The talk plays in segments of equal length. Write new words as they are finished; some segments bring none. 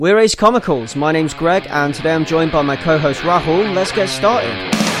We're Ace Comicals. My name's Greg, and today I'm joined by my co-host Rahul. Let's get started.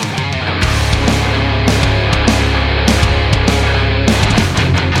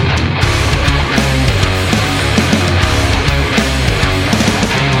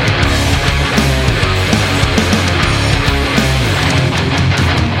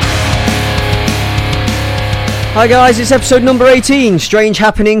 Hi guys, it's episode number 18. Strange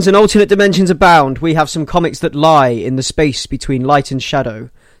happenings and alternate dimensions abound. We have some comics that lie in the space between light and shadow,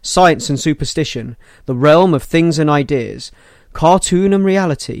 science and superstition, the realm of things and ideas, cartoon and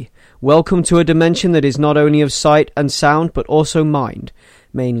reality. Welcome to a dimension that is not only of sight and sound, but also mind.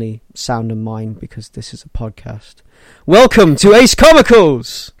 Mainly sound and mind, because this is a podcast. Welcome to Ace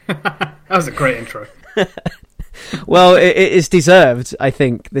Comicals! That was a great intro. Well, it is deserved, I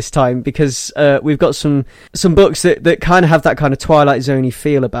think, this time, because we've got some books that kind of have that kind of Twilight Zone-y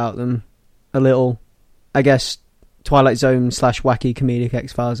feel about them. A little, I guess, Twilight Zone / wacky comedic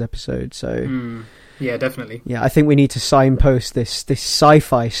X-Files episode. So, yeah, definitely. Yeah, I think we need to signpost this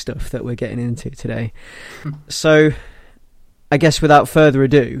sci-fi stuff that we're getting into today. So, I guess without further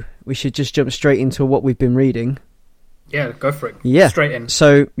ado, we should just jump straight into what we've been reading. Yeah, go for it. Yeah. Straight in.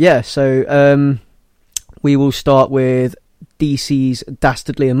 So, we will start with DC's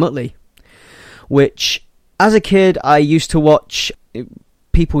Dastardly and Muttley, which, as a kid, I used to watch.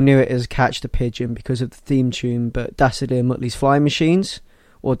 People knew it as Catch the Pigeon because of the theme tune, but Dastardly and Muttley's Flying Machines,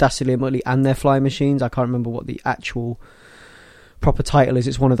 or Dastardly and Muttley and Their Flying Machines, I can't remember what the actual proper title is,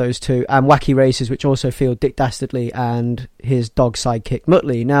 it's one of those two, and Wacky Races, which also feel Dick Dastardly and his dog sidekick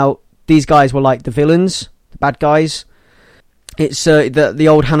Muttley. Now, these guys were like the villains, the bad guys. It's the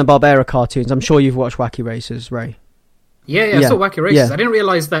old Hanna-Barbera cartoons. I'm sure you've watched Wacky Races, Ray. Yeah, I saw Wacky Races. Yeah. I didn't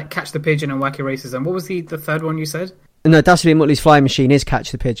realise that Catch the Pigeon and Wacky Races. And what was the third one you said? No, Dastardly and Muttley's Flying Machine is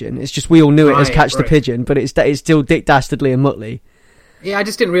Catch the Pigeon. It's just we all knew it as Catch the Pigeon, but it's still Dick Dastardly and Muttley. Yeah, I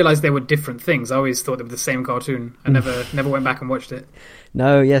just didn't realise they were different things. I always thought they were the same cartoon. I never went back and watched it.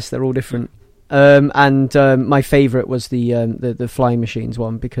 No, yes, they're all different. My favourite was the Flying Machines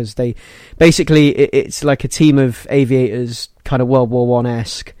one, because they basically it's like a team of aviators, kind of World War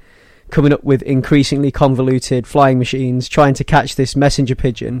I-esque, coming up with increasingly convoluted flying machines, trying to catch this messenger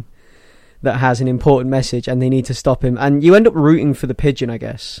pigeon that has an important message, and they need to stop him. And you end up rooting for the pigeon, I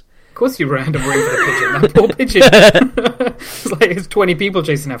guess. Of course you end up rooting for the pigeon. That poor pigeon. It's like there's 20 people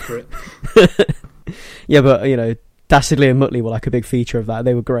chasing after it. Yeah, but, Dastardly and Muttley were like a big feature of that.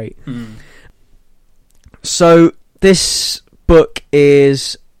 They were great. So, this book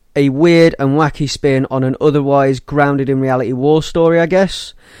is a weird and wacky spin on an otherwise grounded in reality war story, I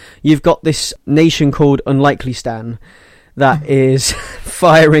guess. You've got this nation called Unlikely Stan that is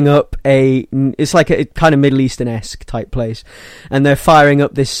firing up it's like a kind of Middle Eastern-esque type place. And they're firing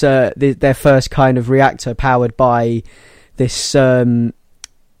up this, their first kind of reactor powered by this, is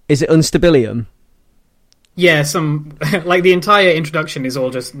it Unstabilium? Yeah, like the entire introduction is all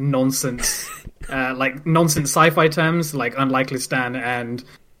just nonsense. Like nonsense sci-fi terms, like Unlikely Stan and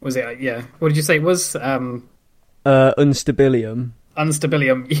what did you say it was? Unstabilium.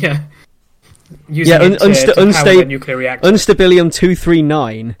 Unstabilium, yeah. Using to power a nuclear reactor. Unstabilium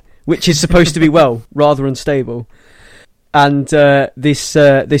 239, which is supposed to be rather unstable. And this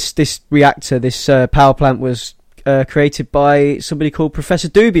reactor, this power plant was created by somebody called Professor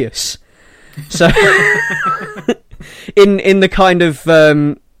Dubious. So in the kind of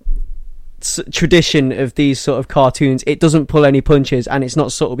tradition of these sort of cartoons, it doesn't pull any punches, and it's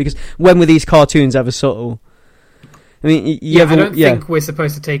not subtle, because when were these cartoons ever subtle? I mean, I don't think we're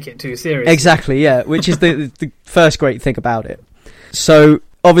supposed to take it too seriously. Exactly, yeah, which is the first great thing about it. So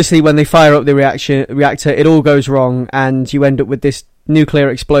obviously when they fire up the reactor, it all goes wrong, and you end up with this nuclear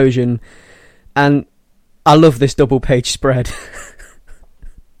explosion. And I love this double page spread.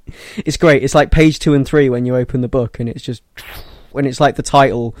 It's great. It's like page 2 and 3 when you open the book, and it's just when it's like the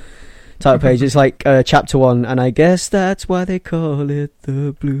title page, it's like chapter 1, and I guess that's why they call it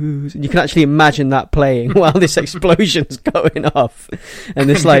the blues. And you can actually imagine that playing while this explosion's going off, and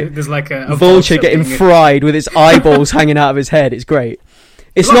this there's like a vulture getting fried with its eyeballs hanging out of his head. It's great.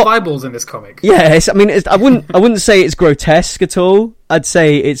 It's not eyeballs in this comic. Yeah, I wouldn't say it's grotesque at all. I'd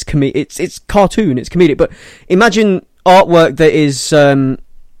say it's it's cartoon, it's comedic. But imagine artwork that is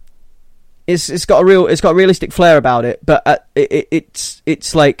it's got a realistic flair about it, but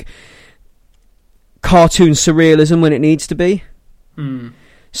it's like cartoon surrealism when it needs to be.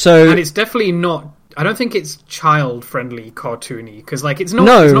 So, and it's definitely not. I don't think it's child-friendly, cartoony, because like it's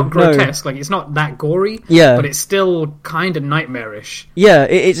not grotesque, like it's not that gory. Yeah, but it's still kind of nightmarish. Yeah,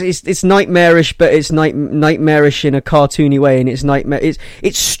 it's nightmarish, but it's nightmarish in a cartoony way, and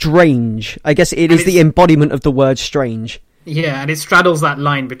it's strange. I guess it is the embodiment of the word strange. Yeah, and it straddles that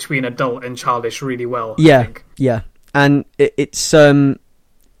line between adult and childish really well. I Yeah, think. yeah, and it's the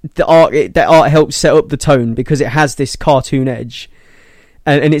art helps set up the tone because it has this cartoon edge,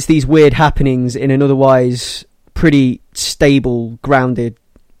 and it's these weird happenings in an otherwise pretty stable, grounded,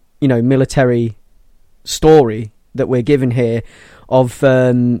 military story that we're given here of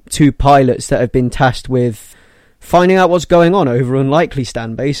two pilots that have been tasked with finding out what's going on over Unlikely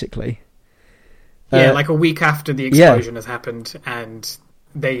Stan, basically. Yeah, like a week after the explosion has happened, and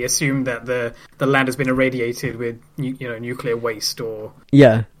they assume that the land has been irradiated with nuclear waste or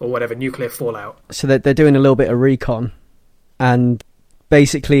whatever, nuclear fallout. So they're doing a little bit of recon, and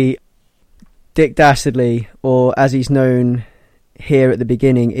basically Dick Dastardly, or as he's known here at the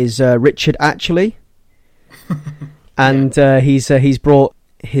beginning, is Richard Atchley, and he's brought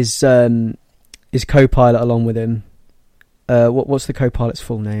his co-pilot along with him. What's the co-pilot's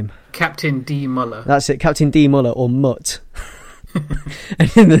full name? Captain D. Muller. That's it, Captain D. Muller, or Mutt.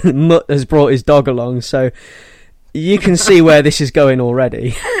 And Mutt has brought his dog along, so you can see where this is going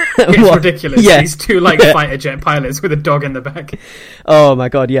already. It's ridiculous. Yeah. These two fighter jet pilots with a dog in the back. Oh my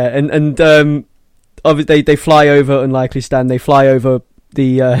god, yeah. And obviously they fly over Unlikely Stan. They fly over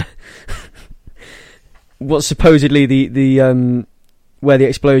the what's supposedly the where the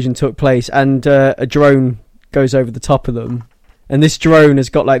explosion took place, and a drone goes over the top of them. And this drone has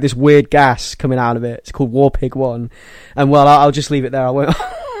got like this weird gas coming out of it. It's called Warpig 1. And well, I'll just leave it there.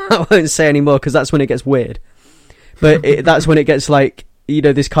 I won't say any more because that's when it gets weird. But that's when it gets like,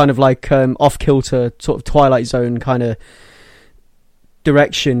 this kind of like off-kilter sort of Twilight Zone kind of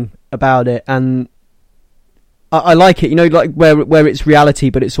direction about it. And I like it, like where it's reality,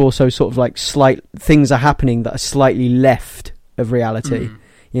 but it's also sort of like things are happening that are slightly left of reality,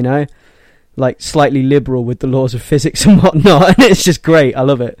 like slightly liberal with the laws of physics and whatnot, and it's just great. I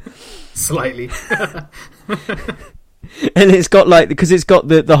love it. Slightly. And it's got because it's got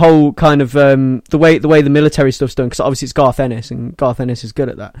the whole kind of the way the military stuff's done, because obviously it's Garth Ennis, and Garth Ennis is good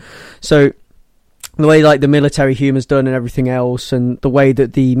at that. So the way the military humour's done and everything else, and the way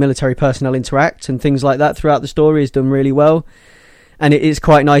that the military personnel interact and things like that throughout the story is done really well, and it is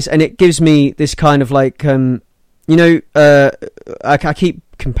quite nice, and it gives me this kind of like I keep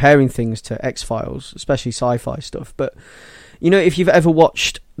comparing things to X-Files, especially sci-fi stuff, but if you've ever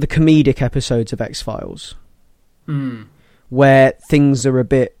watched the comedic episodes of X-Files, where things are a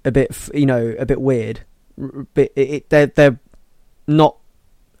bit weird, they're not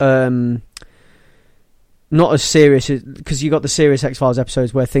as serious, because you got the serious X-Files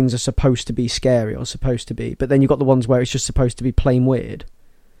episodes where things are supposed to be scary or supposed to be, but then you got the ones where it's just supposed to be plain weird.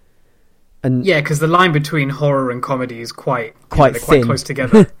 And yeah, because the line between horror and comedy is quite thin. Quite close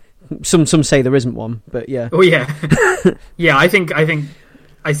together. Some say there isn't one, but yeah. Oh yeah, yeah. I think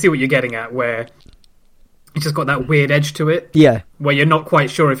I see what you're getting at, where it's just got that weird edge to it. Yeah, where you're not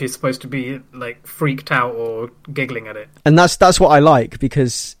quite sure if you're supposed to be like freaked out or giggling at it. And that's what I like,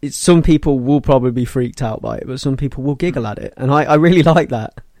 because some people will probably be freaked out by it, but some people will giggle at it, and I really like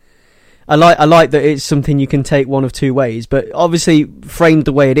that. I like that it's something you can take one of two ways, but obviously framed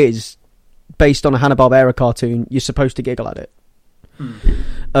the way it is, based on a Hanna-Barbera cartoon, you're supposed to giggle at it.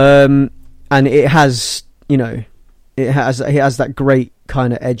 And it has, it has that great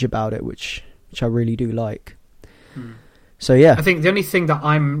kind of edge about it, which I really do like. So yeah, I think the only thing that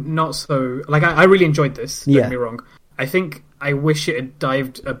I'm not so like, I really enjoyed this. Don't get me wrong. I think I wish it had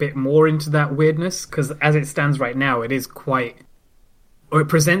dived a bit more into that weirdness, because as it stands right now, it is quite, or it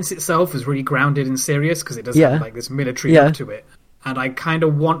presents itself as really grounded and serious, because it does have like this military look to it. And I kind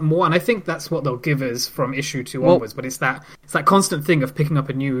of want more, and I think that's what they'll give us from issue 2 onwards. But it's that constant thing of picking up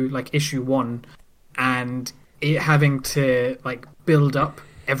a new issue 1, and it having to build up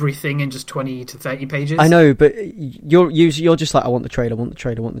everything in just 20 to 30 pages. I know, but you're just like, I want the trade.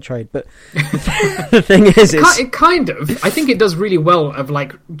 But the thing is, it kind of, I think it does really well of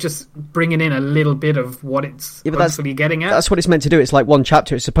just bringing in a little bit of what it's hopefully getting at. That's what it's meant to do. It's like one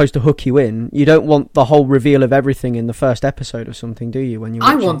chapter. It's supposed to hook you in. You don't want the whole reveal of everything in the first episode or something, do you? When you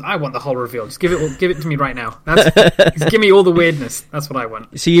I want the whole reveal. Just give it to me right now. Just give me all the weirdness. That's what I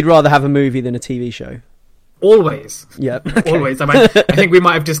want. So you'd rather have a movie than a TV show? Always. Yeah. Okay. Always. I think we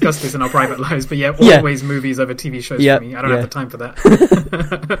might have discussed this in our private lives, but always movies over TV shows for me. I don't have the time for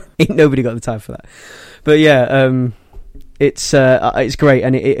that. Ain't nobody got the time for that. But yeah, it's great,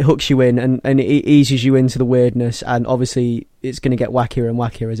 and it hooks you in, and it eases you into the weirdness, and obviously it's going to get wackier and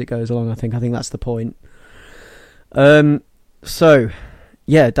wackier as it goes along. I think that's the point. So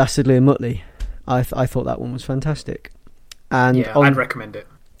yeah, Dastardly and Muttley. I thought that one was fantastic, and I'd recommend it.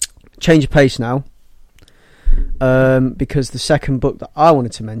 Change of pace now. Because the second book that I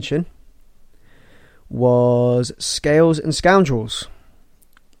wanted to mention was Scales and Scoundrels,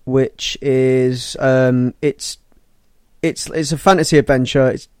 which is it's a fantasy adventure.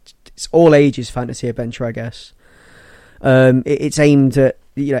 It's all ages fantasy adventure, I guess. It's aimed at,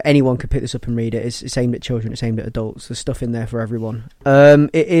 anyone could pick this up and read it. It's aimed at children. It's aimed at adults. There's stuff in there for everyone.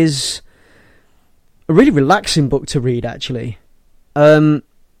 It is a really relaxing book to read, actually.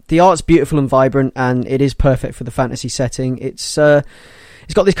 The art's beautiful and vibrant, and it is perfect for the fantasy setting. It's got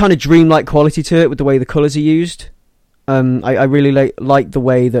this kind of dreamlike quality to it with the way the colours are used. I really like the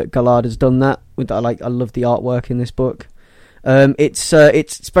way that Gallard has done that. I love the artwork in this book.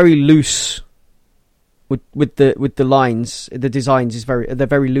 It's very loose with the lines. The designs they're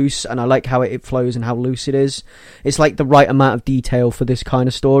very loose, and I like how it flows and how loose it is. It's like the right amount of detail for this kind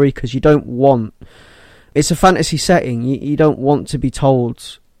of story, because it's a fantasy setting. You don't want to be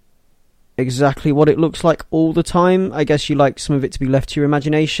told exactly what it looks like all the time. I guess you like some of it to be left to your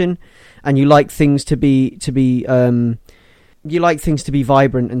imagination, and you like things to be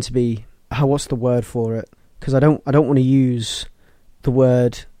vibrant and to be, what's the word for it? Because I don't want to use the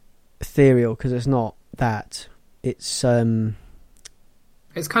word ethereal, because it's not that. It's kind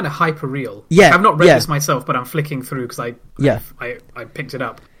of hyper real. Yeah, I've not read this myself, but I'm flicking through because I picked it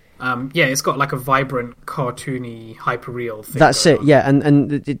up. It's got like a vibrant, cartoony, hyper-real thing. That's it, yeah, and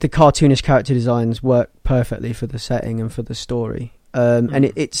the cartoonish character designs work perfectly for the setting and for the story.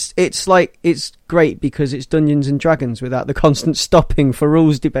 And it's great because it's Dungeons and Dragons without the constant stopping for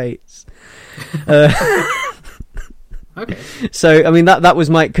rules debates. Okay. So, that was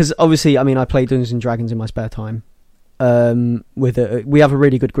because obviously, I play Dungeons and Dragons in my spare time. We have a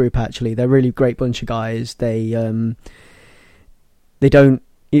really good group, actually. They're a really great bunch of guys. We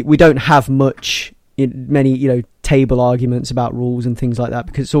don't have many table arguments about rules and things like that,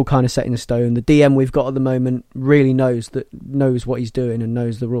 because it's all kind of set in stone. The DM we've got at the moment really knows what he's doing and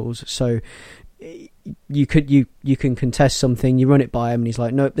knows the rules. So you can contest something, you run it by him, and he's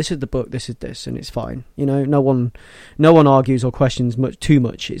like, no, this is the book, this is this, and it's fine. No one argues or questions too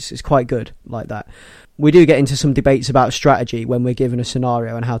much. It's quite good like that. We do get into some debates about strategy when we're given a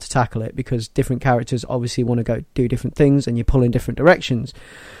scenario and how to tackle it, because different characters obviously want to go do different things and you pull in different directions.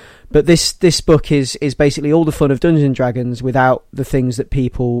 But this book is basically all the fun of Dungeons and Dragons without the things that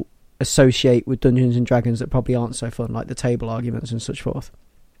people associate with Dungeons and Dragons that probably aren't so fun, like the table arguments and such forth.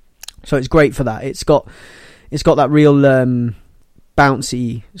 So it's great for that. It's got that real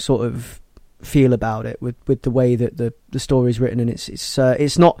bouncy sort of feel about it with the way that the story's written, and it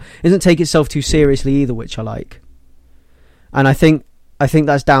doesn't take itself too seriously either, which I like. And I think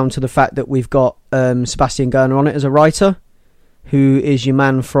that's down to the fact that we've got Sebastian Gerner on it as a writer, who is your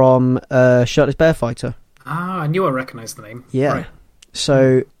man from Shirtless Bear Fighter. I knew I recognised the name. Yeah. Right.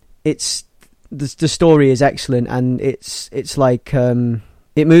 So it's the story is excellent, and it's like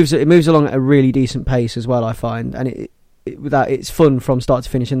it moves along at a really decent pace as well, I find, and it's fun from start to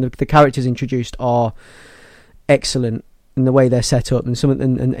finish, and the characters introduced are excellent in the way they're set up, and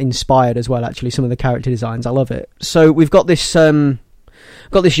and inspired as well. Actually, some of the character designs, I love it. So we've got this young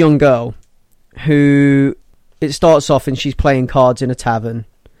girl who, it starts off and she's playing cards in a tavern,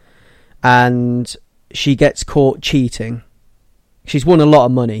 and she gets caught cheating. She's won a lot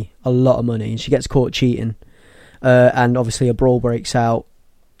of money, and she gets caught cheating, and obviously a brawl breaks out.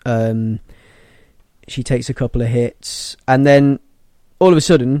 She takes a couple of hits, and then all of a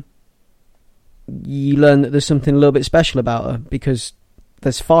sudden you learn that there's something a little bit special about her, because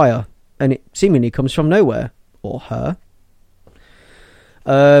there's fire, and it seemingly comes from nowhere, or her.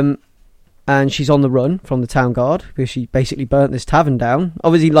 And she's on the run from the town guard because she basically burnt this tavern down.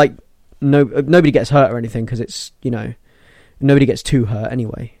 Obviously, nobody gets hurt or anything, because it's, nobody gets too hurt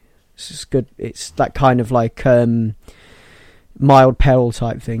anyway. It's just good. It's that kind of mild peril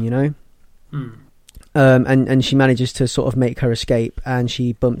type thing, And she manages to sort of make her escape, and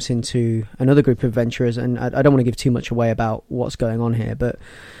she bumps into another group of adventurers, and I don't want to give too much away about what's going on here, but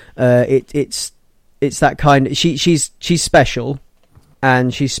it's that kind of, she's special,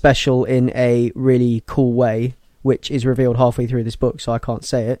 and she's special in a really cool way, which is revealed halfway through this book, so I can't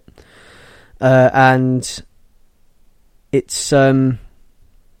say it. And it's I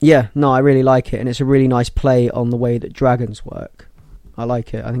really like it, and it's a really nice play on the way that dragons work. I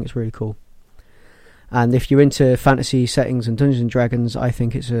like it. I think it's really cool. And if you're into fantasy settings and Dungeons and Dragons, I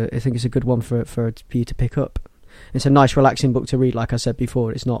think it's a good one for you to pick up. It's a nice, relaxing book to read. Like I said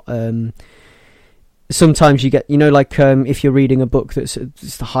before, it's not. Sometimes you get, if you're reading a book that's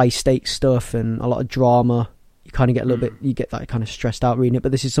the high stakes stuff and a lot of drama, you kind of get a little bit. You get that kind of stressed out reading it.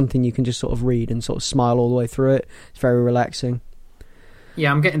 But this is something you can just sort of read and sort of smile all the way through it. It's very relaxing.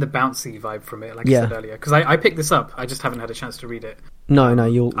 Yeah, I'm getting the bouncy vibe from it, like I Yeah. said earlier. Because I picked this up, I just haven't had a chance to read it. No,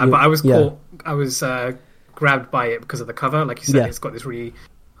 you'll But I was yeah. I was grabbed by it because of the cover. Like you said, Yeah. it's got this really,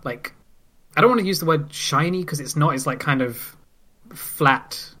 like, I don't want to use the word shiny because it's not. It's like kind of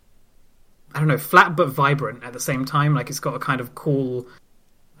flat. I don't know, flat but vibrant at the same time. Like it's got a kind of cool,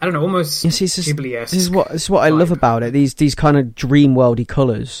 I don't know, almost Ghibli-esque. This is what I love about it. These kind of dream worldy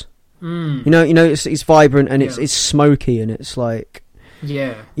colours. Mm. You know, it's vibrant and Yeah. it's smoky and it's like,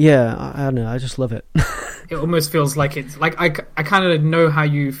 Yeah. I don't know, I just love it. It almost feels like it's like I kind of know how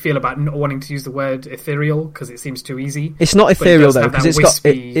you feel about not wanting to use the word ethereal because it seems too easy. It's not But it ethereal does though have because that it's got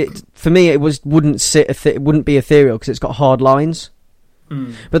wispy- it. For me, it wouldn't be ethereal because it's got hard lines.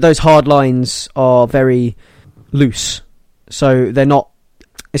 Mm. But those hard lines are very loose, so they're not.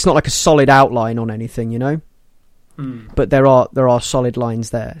 It's not like a solid outline on anything, you know. Mm. But there are solid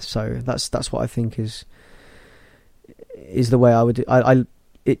lines there, so that's what I think is the way I would.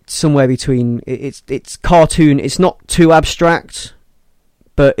 It's somewhere between. It's cartoon. It's not too abstract,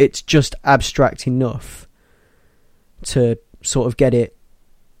 but it's just abstract enough to sort of get it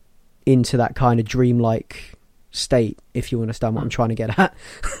into that kind of dreamlike state, if you understand what I'm trying to get at.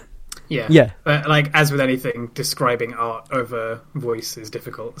 Yeah. But like as with anything, describing art over voice is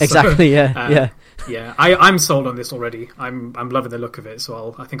difficult. Exactly. So, Yeah. Yeah. I'm sold on this already. I'm loving the look of it.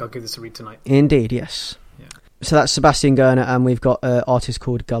 So I think I'll give this a read tonight. Indeed. Yes. Yeah. So that's Sebastian Gerner, and we've got an artist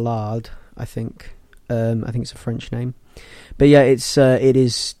called Galard. I think it's a French name, but yeah, it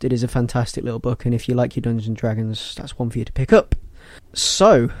is a fantastic little book, and if you like your Dungeons and Dragons, that's one for you to pick up.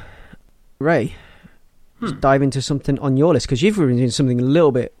 So, Ray, let's dive into something on your list because you've been doing something a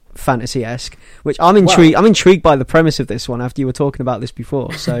little bit fantasy-esque, which I'm intrigued. I'm intrigued by the premise of this one after you were talking about this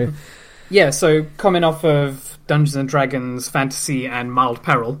before. So, yeah. So coming off of Dungeons and Dragons Fantasy and Mild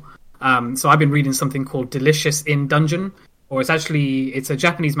Peril, so I've been reading something called Delicious in Dungeon, or it's a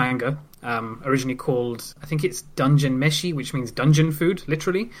Japanese manga, originally called, I think it's Dungeon Meshi, which means dungeon food,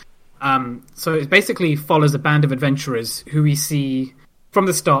 literally. So it basically follows a band of adventurers who we see from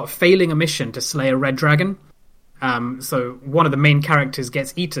the start failing a mission to slay a red dragon. So one of the main characters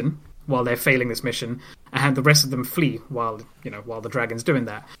gets eaten while they're failing this mission, and the rest of them flee while the dragon's doing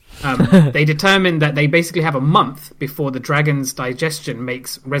that. They determine that they basically have a month before the dragon's digestion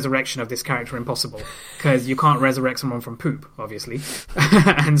makes resurrection of this character impossible, because you can't resurrect someone from poop, obviously.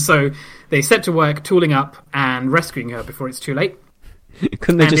 And so they set to work tooling up and rescuing her before it's too late.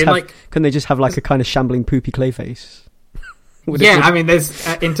 couldn't they just have like a kind of shambling poopy Clayface? Yeah, I mean, there's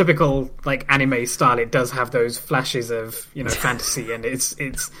in typical like anime style, it does have those flashes of fantasy, and it's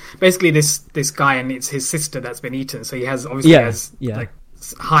basically this guy and it's his sister that's been eaten, so he has like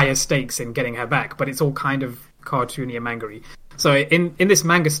higher stakes in getting her back, but it's all kind of cartoony and manga-y. So in this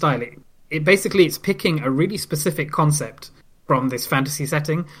manga style, it basically it's picking a really specific concept from this fantasy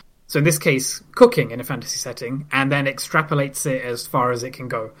setting. So in this case, cooking in a fantasy setting, and then extrapolates it as far as it can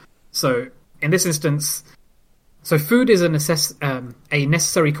go. So in this instance. So food is a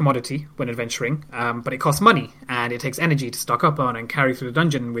necessary commodity when adventuring, but it costs money, and it takes energy to stock up on and carry through the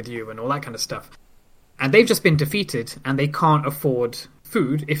dungeon with you and all that kind of stuff. And they've just been defeated, and they can't afford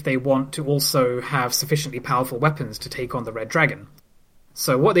food if they want to also have sufficiently powerful weapons to take on the red dragon.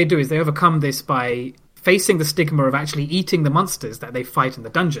 So what they do is they overcome this by facing the stigma of actually eating the monsters that they fight in the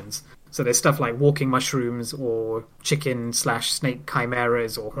dungeons. So there's stuff like walking mushrooms or chicken/snake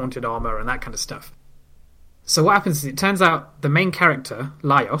chimeras or haunted armor and that kind of stuff. So what happens is it turns out the main character,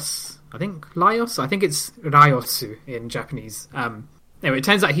 Laios, I think it's Ryosu in Japanese. Anyway, it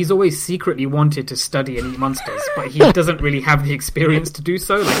turns out he's always secretly wanted to study and eat monsters, but he doesn't really have the experience to do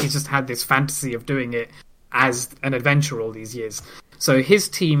so. Like, he's just had this fantasy of doing it as an adventurer all these years. So his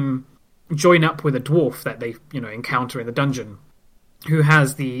team join up with a dwarf that they, encounter in the dungeon, who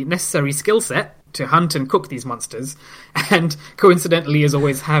has the necessary skill set to hunt and cook these monsters, and coincidentally has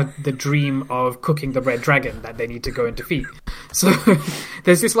always had the dream of cooking the red dragon that they need to go and defeat. So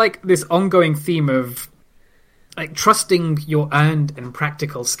there's this ongoing theme of like trusting your earned and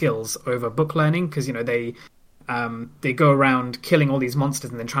practical skills over book learning, because they go around killing all these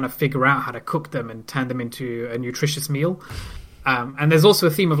monsters and then trying to figure out how to cook them and turn them into a nutritious meal. And there's also a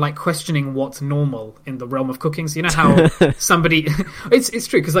theme of like questioning what's normal in the realm of cooking. So how somebody, it's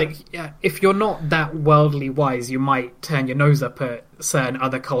true, because if you're not that worldly wise, you might turn your nose up at certain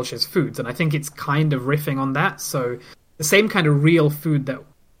other cultures' foods, and I think it's kind of riffing on that. So the same kind of real food that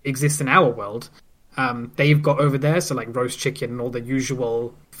exists in our world, they've got over there. So like roast chicken and all the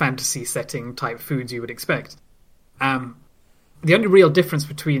usual fantasy setting type foods you would expect. The only real difference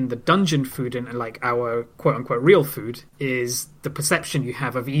between the dungeon food and like our quote-unquote real food is the perception you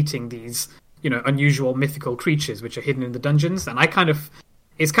have of eating these unusual mythical creatures which are hidden in the dungeons. And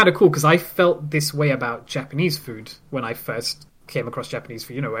it's kind of cool because I felt this way about Japanese food when I first came across Japanese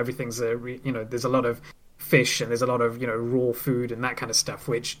food. Everything's there's a lot of fish and there's a lot of raw food and that kind of stuff,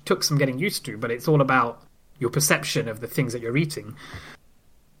 which took some getting used to. But it's all about your perception of the things that you're eating.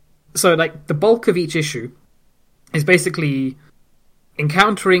 So like the bulk of each issue is basically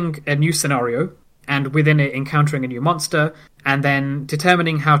encountering a new scenario, and within it encountering a new monster, and then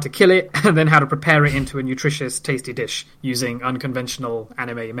determining how to kill it, and then how to prepare it into a nutritious, tasty dish using unconventional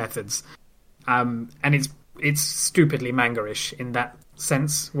anime methods. And it's stupidly manga-ish in that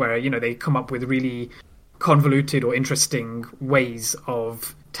sense, where they come up with really convoluted or interesting ways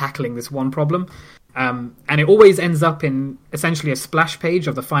of tackling this one problem. And it always ends up in essentially a splash page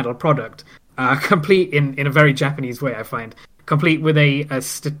of the final product, complete in a very Japanese way, I find, complete with a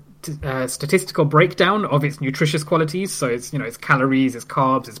statistical breakdown of its nutritious qualities. So it's its calories, its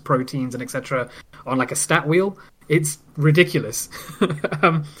carbs, its proteins, and etc. on like a stat wheel. It's ridiculous.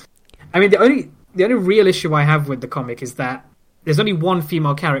 I mean, the only real issue I have with the comic is that there's only one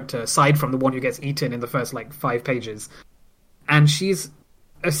female character aside from the one who gets eaten in the first 5 pages, and she's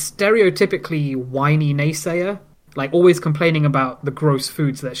a stereotypically whiny naysayer, always complaining about the gross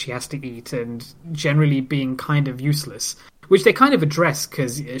foods that she has to eat and generally being kind of useless, which they kind of address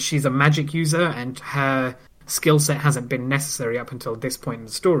because she's a magic user and her skill set hasn't been necessary up until this point in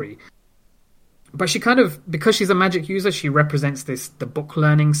the story. But she because she's a magic user, she represents the book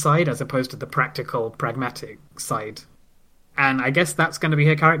learning side as opposed to the practical, pragmatic side. And I guess that's going to be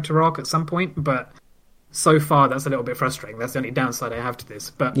her character arc at some point, but so far that's a little bit frustrating. That's the only downside I have to this.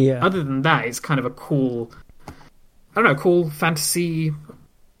 But other than that, it's kind of a cool fantasy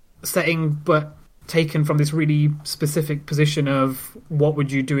setting, but taken from this really specific position of what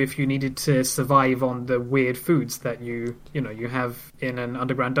would you do if you needed to survive on the weird foods that you have in an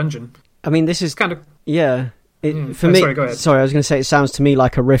underground dungeon. I mean, this is kind of me. Sorry, go ahead. Sorry, I was going to say it sounds to me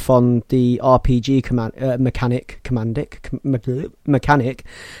like a riff on the RPG mechanic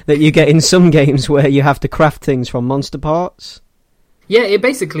that you get in some games where you have to craft things from monster parts. Yeah, it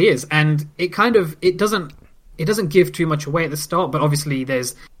basically is, and it doesn't give too much away at the start, but obviously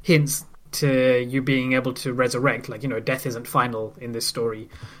there's hints to you being able to resurrect. Death isn't final in this story,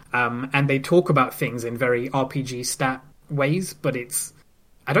 and they talk about things in very RPG stat ways, but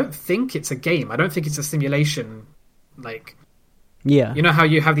I don't think it's a game. I don't think it's a simulation. How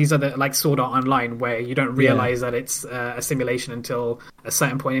you have these other Sword Art Online where you don't realize that it's a simulation until a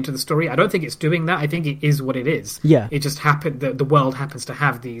certain point into the story. I don't think it's doing that. I think it is what it is. Yeah, it just happened that the world happens to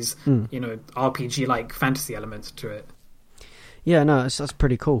have these RPG like fantasy elements to it. Yeah, no, that's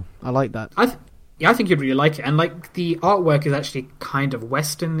pretty cool. I like that. I think you'd really like it, and the artwork is actually kind of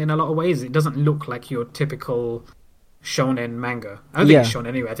Western in a lot of ways. It doesn't look like your typical shonen manga. I don't think it's shonen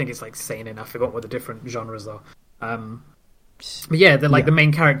anyway. I think it's seinen. I forgot what the different genres are. But yeah, the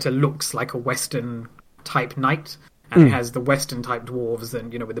main character looks like a Western type knight, and it has the Western type dwarves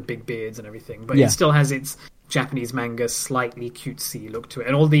and with the big beards and everything. But it still has its Japanese manga slightly cutesy look to it,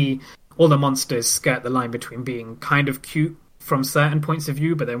 and all the monsters skirt the line between being kind of cute from certain points of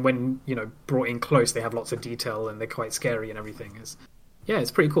view, but then when brought in close, they have lots of detail and they're quite scary and everything.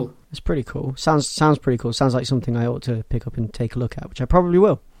 It's pretty cool. It's pretty cool. Sounds pretty cool. Sounds like something I ought to pick up and take a look at, which I probably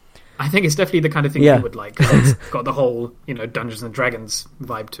will. I think it's definitely the kind of thing you would like, because it's got the whole, Dungeons and Dragons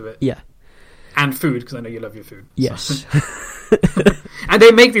vibe to it. Yeah. And food, because I know you love your food. Yes. So. And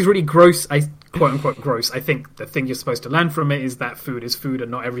they make these really gross, quote-unquote gross. I think the thing you're supposed to learn from it is that food is food and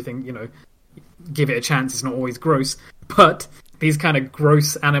not everything, give it a chance. It's not always gross. But these kind of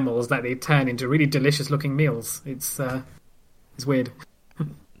gross animals that they turn into really delicious-looking meals. It's weird.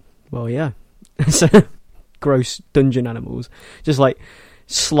 Well, yeah. So, gross dungeon animals. Just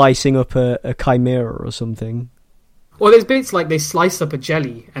slicing up a chimera or something. Well, there's bits they slice up a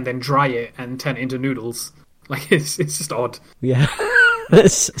jelly and then dry it and turn it into noodles. It's just odd. Yeah. I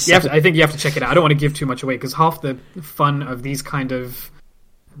think you have to check it out. I don't want to give too much away, because half the fun of this kind of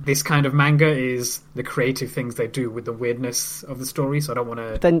manga is the creative things they do with the weirdness of the story, so I don't want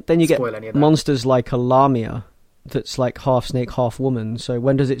to then you spoil get any of that. Monsters like a lamia that's half snake, half woman. So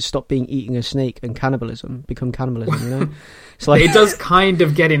when does it stop being eating a snake and become cannibalism, It's it does kind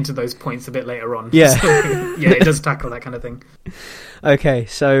of get into those points a bit later on. Yeah. So, it does tackle that kind of thing. Okay,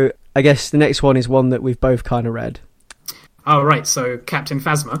 so I guess the next one is one that we've both kind of read. Oh, right, so Captain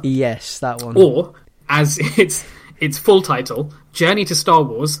Phasma. Yes, that one. Or, as its full title, Journey to Star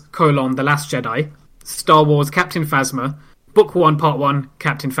Wars, The Last Jedi, Star Wars Captain Phasma, Book 1, Part 1,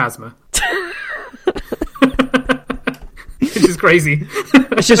 Captain Phasma. Which is crazy.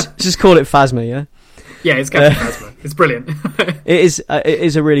 Let's just call it Phasma, yeah? Yeah, it's Captain Phasma. It's brilliant. It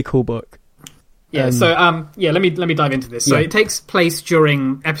is a really cool book. Yeah, let me dive into this. So it takes place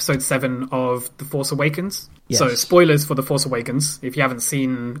during episode 7 of The Force Awakens. Yes. So spoilers for The Force Awakens. If you haven't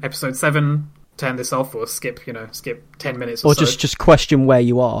seen episode 7, turn this off or skip 10 minutes or so. Or just question where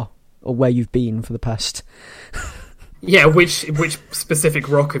you are or where you've been for the past. Yeah, which specific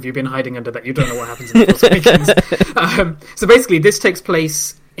rock have you been hiding under that you don't know what happens in The Force Awakens? So basically, this takes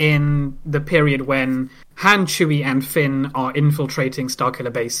place in the period when Han, Chewie, and Finn are infiltrating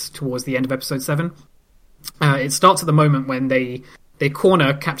Starkiller Base towards the end of episode 7. It starts at the moment when they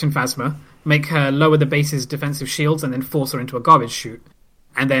corner Captain Phasma, make her lower the base's defensive shields, and then force her into a garbage chute.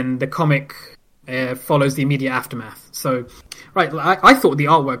 And then the comic follows the immediate aftermath. So, right, I thought the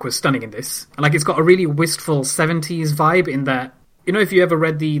artwork was stunning in this. Like, it's got a really wistful 70s vibe in that, you know, if you ever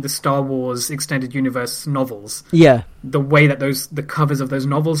read the Star Wars Extended Universe novels, yeah, the way that the covers of those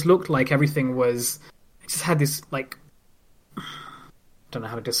novels looked, like everything was, it just had this, like, I don't know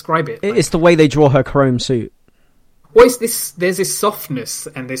how to describe it. It's the way they draw her chrome suit. Well, there's this softness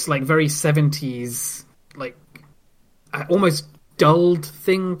and this, like, very 70s, like, almost dulled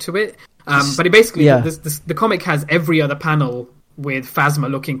thing to it. But it basically, the comic has every other panel with Phasma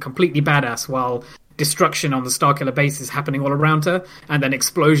looking completely badass while destruction on the Starkiller base is happening all around her, and then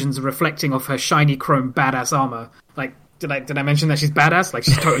explosions reflecting off her shiny chrome badass armor. Like, did I mention that she's badass? Like,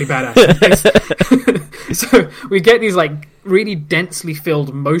 she's totally badass. So we get these, like, really densely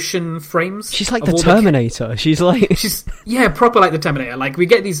filled motion frames. She's like the Terminator. She's proper like the Terminator. Like, we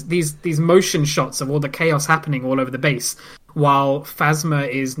get these motion shots of all the chaos happening all over the base while Phasma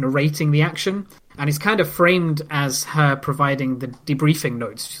is narrating the action, and it's kind of framed as her providing the debriefing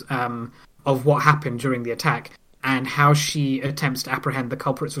notes of what happened during the attack and how she attempts to apprehend the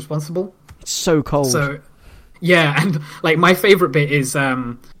culprits responsible. It's so cold. So, yeah, and, like, my favourite bit is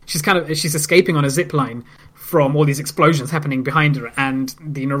she's escaping on a zip line from all these explosions happening behind her, and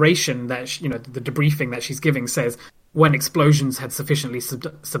the narration that the debriefing that she's giving says, "When explosions had sufficiently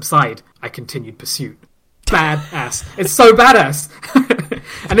subside, I continued pursuit." Badass. It's so badass.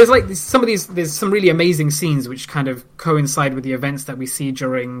 And there's some really amazing scenes which kind of coincide with the events that we see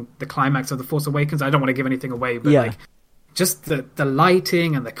during the climax of The Force Awakens. I don't want to give anything away, but like, just the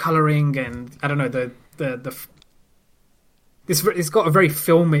lighting and the coloring, and I don't know, it's got a very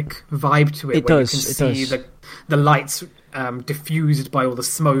filmic vibe to it. It does. You can see the lights diffused by all the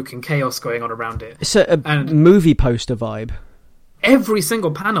smoke and chaos going on around it. It's a movie poster vibe. Every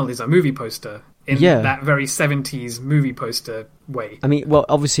single panel is a movie poster in that very 70s movie poster way. I mean, well,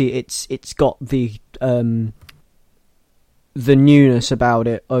 obviously it's got the newness about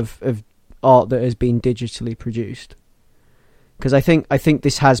it of art that has been digitally produced. Because I think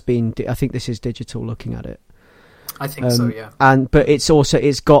this is digital. Looking at it, I think so, yeah. But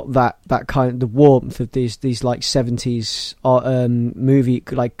it's got that kind of the warmth of these like 70s movie,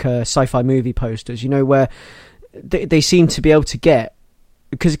 like sci-fi movie posters. You know, where they seem to be able to get,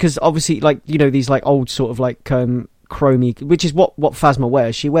 because obviously, like, you know, these like old sort of like chromey, which is what Phasma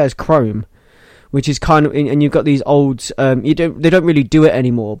wears. She wears chrome, which is kind of, and you've got these old they don't really do it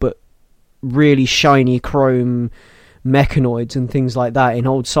anymore, but really shiny chrome mechanoids and things like that in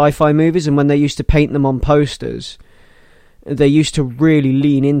old sci-fi movies. And when they used to paint them on posters, they used to really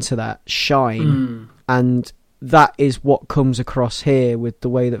lean into that shine, and that is what comes across here with the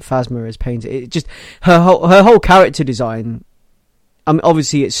way that Phasma is painted. It just, her whole character design, I mean,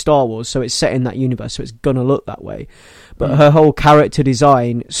 obviously it's Star Wars, so it's set in that universe, so it's gonna look that way, but her whole character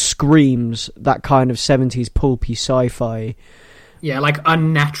design screams that kind of 70s pulpy sci-fi. Yeah, like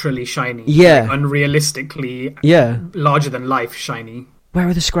unnaturally shiny. Yeah. Like unrealistically larger than life shiny. Where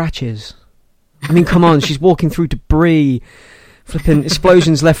are the scratches? I mean, come on, she's walking through debris, flipping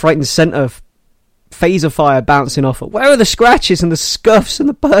explosions left, right and centre, phaser fire bouncing off her. Where are the scratches and the scuffs and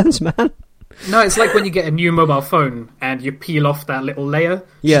the burns, man? No, it's like when you get a new mobile phone and you peel off that little layer.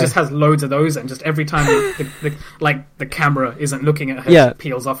 She just has loads of those, and just every time the camera isn't looking at her, she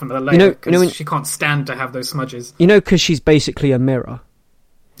peels off another layer, because she can't stand to have those smudges. You know, because she's basically a mirror.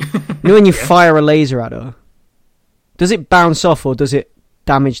 You know, when you fire a laser at her, does it bounce off or does it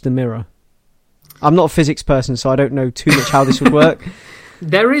damage the mirror? I'm not a physics person, so I don't know too much how this would work.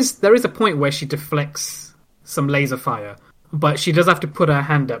 There is a point where she deflects some laser fire, but she does have to put her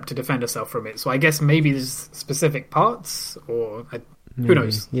hand up to defend herself from it. So I guess maybe there's specific parts, or who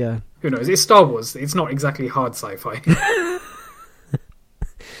knows? Yeah, who knows? It's Star Wars. It's not exactly hard sci-fi.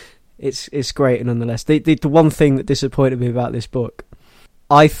 It's great, nonetheless. The one thing that disappointed me about this book,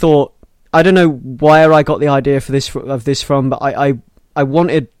 I thought, I don't know where I got the idea of this from, but I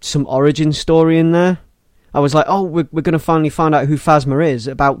wanted some origin story in there. I was like, oh, we're going to finally find out who Phasma is,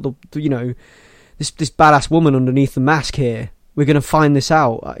 about the this badass woman underneath the mask here. We're going to find this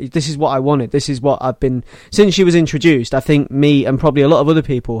out. This is what I wanted. This is what I've been... Since she was introduced, I think me and probably a lot of other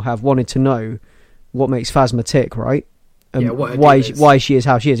people have wanted to know what makes Phasma tick, right? Why she is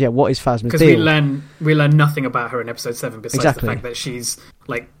how she is. Yeah, what is Phasma's deal? Because we learn nothing about her in episode 7 besides the fact that she's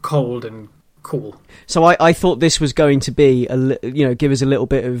like cold and cool. So I thought this was going to be give us a little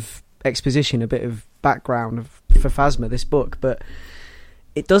bit of exposition, a bit of background for Phasma, this book, but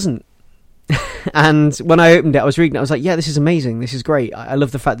it doesn't. And when I opened it, I was reading it, I was like, yeah, this is amazing, this is great. I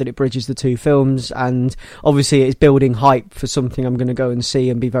love the fact that it bridges the two films, and obviously it's building hype for something I'm going to go and see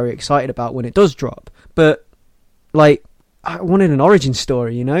and be very excited about when it does drop. But like, I wanted an origin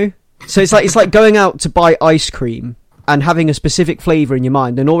story, you know? So it's like going out to buy ice cream and having a specific flavour in your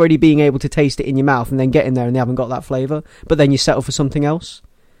mind and already being able to taste it in your mouth, and then getting there and they haven't got that flavour, but then you settle for something else,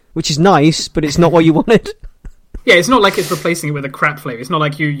 which is nice, but it's not what you wanted. Yeah, it's not like it's replacing it with a crap flavour. It's not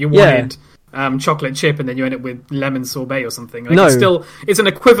like you wanted chocolate chip and then you end up with lemon sorbet or something. Like, no. It's an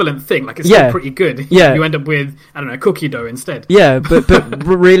equivalent thing. Like, it's still pretty good. Yeah. You end up with, I don't know, cookie dough instead. Yeah, but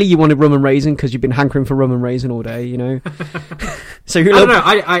really you wanted rum and raisin because you've been hankering for rum and raisin all day, you know? So I don't know.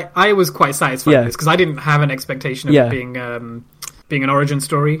 I was quite satisfied with this because I didn't have an expectation of it being an origin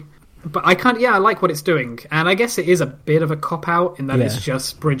story. But I like what it's doing, and I guess it is a bit of a cop-out in that it's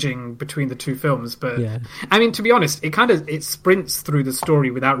just bridging between the two films, but I mean, to be honest, it sprints through the story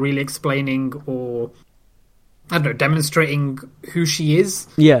without really explaining or, I don't know, demonstrating who she is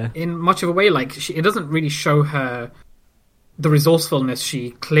in much of a way. Like, it doesn't really show her the resourcefulness she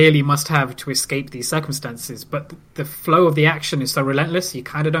clearly must have to escape these circumstances, but the flow of the action is so relentless, you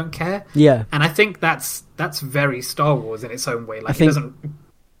kind of don't care. Yeah. And I think that's very Star Wars in its own way. Like,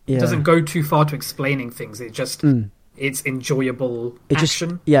 it doesn't go too far to explaining things. It just it's enjoyable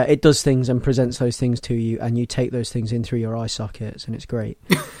action. It does things and presents those things to you, and you take those things in through your eye sockets, and it's great.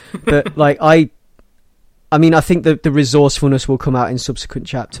 But like I mean, I think that the resourcefulness will come out in subsequent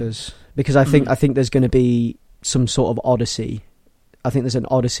chapters, because I think there's going to be some sort of odyssey. I think there's an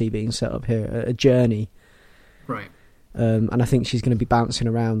odyssey being set up here, a journey, right? And I think she's going to be bouncing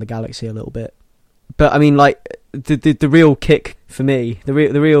around the galaxy a little bit. But I mean, like, the real kick for me, the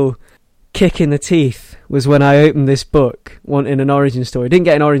real kick in the teeth was when I opened this book wanting an origin story. Didn't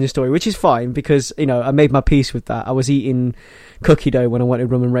get an origin story, which is fine because, you know, I made my peace with that. I was eating cookie dough when I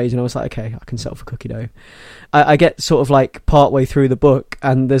wanted rum and raisin. I was like, okay, I can settle for cookie dough. I get sort of like partway through the book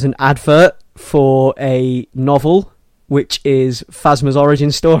and there's an advert for a novel, which is Phasma's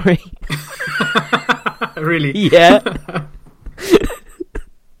origin story. Really? Yeah.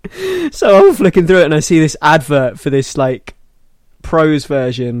 So I'm flicking through it and I see this advert for this like prose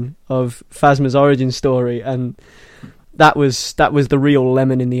version of Phasma's origin story, and that was the real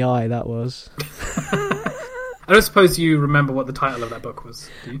lemon in the eye. That was. I don't suppose you remember what the title of that book was,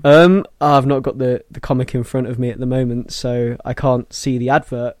 do you? I've not got the comic in front of me at the moment, so I can't see the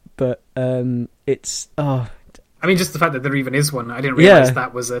advert. But it's I mean, just the fact that there even is one. I didn't realise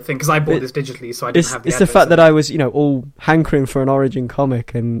that was a thing, because I bought this digitally, so I didn't have the It's the fact that I was, you know, all hankering for an origin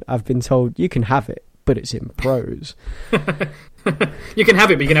comic, and I've been told, you can have it, but it's in prose. You can have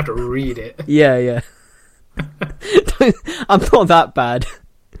it, but you're going to have to read it. Yeah. I'm not that bad.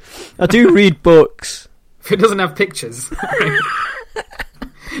 I do read books. If it doesn't have pictures.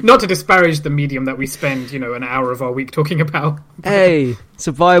 Not to disparage the medium that we spend, you know, an hour of our week talking about. Hey, it's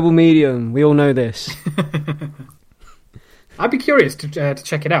a viable medium. We all know this. I'd be curious to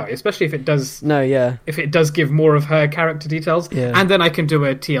check it out, especially if it does. If it does give more of her character details, and then I can do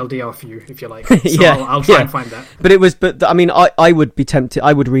a TLDR for you if you like. So I'll try and find that. But I mean, I would be tempted.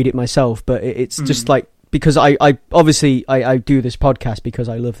 I would read it myself, but it's just like, because I obviously do this podcast because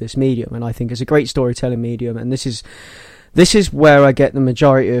I love this medium and I think it's a great storytelling medium, and this is where I get the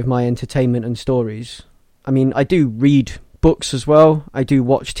majority of my entertainment and stories. I mean, I do read books as well. I do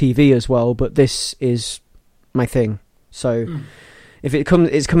watch TV as well, but this is my thing. So if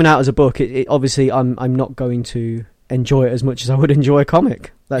it's coming out as a book, it obviously I'm not going to enjoy it as much as I would enjoy a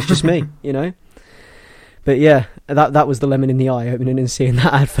comic. That's just me, you know. But yeah, that was the lemon in the eye, opening and seeing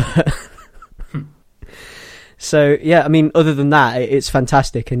that advert. So yeah, I mean, other than that, it's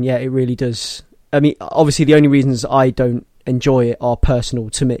fantastic, and yeah, it really does. I mean, obviously, the only reasons I don't enjoy it are personal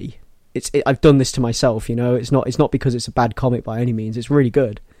to me. I've done this to myself, you know. It's not because it's a bad comic by any means. It's really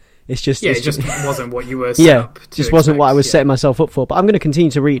good. It's just it just wasn't what you were set up to just wasn't what I was setting myself up for. But I'm going to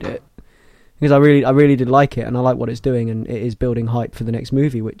continue to read it because I really did like it, and I like what it's doing, and it is building hype for the next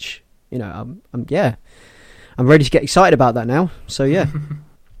movie. Which, you know, I'm ready to get excited about that now. So yeah,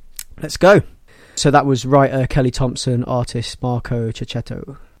 let's go. So that was writer Kelly Thompson, artist Marco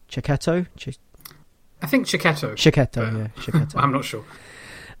Checchetto. I think Checchetto. Checchetto. I'm not sure.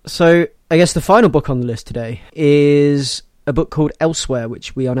 So I guess the final book on the list today is a book called Elsewhere,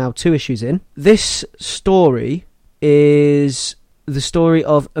 which we are now 2 issues in. This story is the story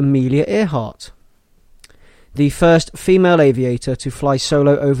of Amelia Earhart, the first female aviator to fly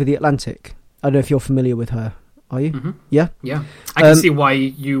solo over the Atlantic. I don't know if you're familiar with her. Are you? Mm-hmm. Yeah? Yeah. I can see why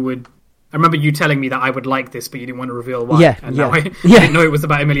you would... I remember you telling me that I would like this, but you didn't want to reveal why. Yeah, and yeah. now I didn't know it was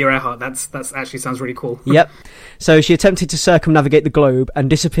about Amelia Earhart. That's actually sounds really cool. Yep. So she attempted to circumnavigate the globe and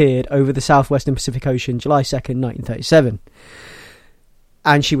disappeared over the southwestern Pacific Ocean July 2nd, 1937.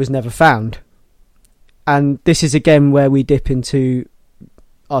 And she was never found. And this is again where we dip into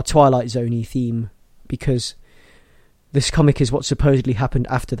our Twilight Zone-y theme, because this comic is what supposedly happened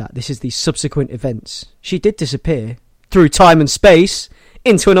after that. This is the subsequent events. She did disappear through time and space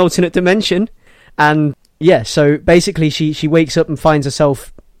into an alternate dimension, and yeah, so basically she wakes up and finds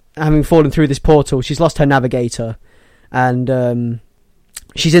herself having fallen through this portal. She's lost her navigator, and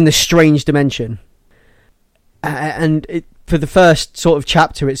she's in this strange dimension, and for the first sort of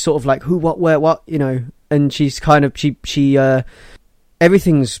chapter it's sort of like who, what, where, what, you know, and she's kind of she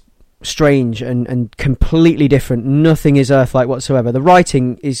everything's strange and completely different. Nothing is Earth-like whatsoever. The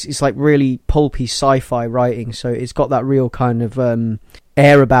writing is like really pulpy sci-fi writing, so it's got that real kind of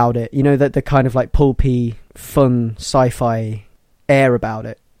air about it, you know, that the kind of like pulpy fun sci-fi air about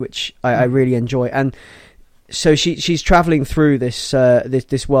it, which I really enjoy. And so she's traveling through this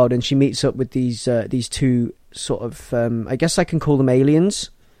world, and she meets up with these 2 sort of I guess I can call them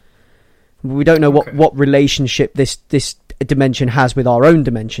aliens. We don't know what relationship this dimension has with our own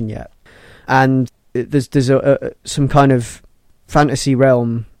dimension yet, and there's some kind of fantasy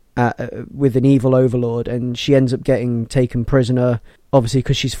realm with an evil overlord, and she ends up getting taken prisoner, obviously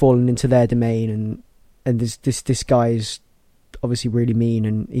because she's fallen into their domain, and this guy's obviously really mean,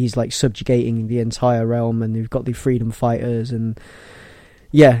 and he's like subjugating the entire realm, and they've got the freedom fighters, and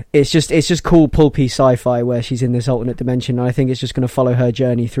yeah, it's just cool pulpy sci-fi where she's in this alternate dimension, and I think it's just going to follow her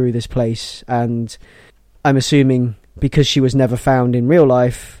journey through this place, and I'm assuming because she was never found in real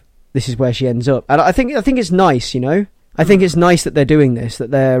life, this is where she ends up. And I think it's nice, you know. I think it's nice that they're doing this,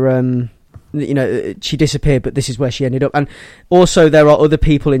 that they're you know, she disappeared, but this is where she ended up. And also there are other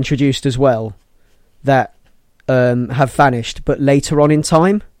people introduced as well that have vanished, but later on in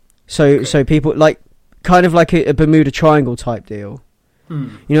time. So people like kind of like a Bermuda Triangle type deal.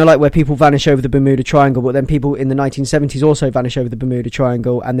 You know, like where people vanish over the Bermuda Triangle, but then people in the 1970s also vanish over the Bermuda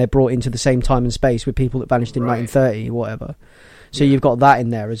Triangle, and they're brought into the same time and space with people that vanished in 1930 or whatever. So you've got that in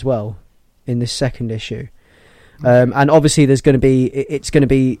there as well in this second issue. And obviously it's going to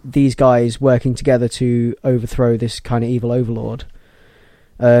be these guys working together to overthrow this kind of evil overlord,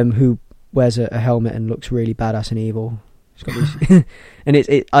 who wears a helmet and looks really badass and evil. It's got these and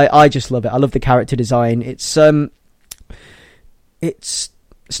I just love it. I love the character design. It's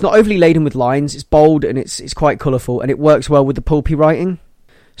not overly laden with lines. It's bold and it's quite colourful, and it works well with the pulpy writing.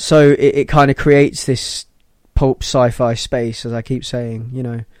 So it kind of creates this pulp sci-fi space, as I keep saying, you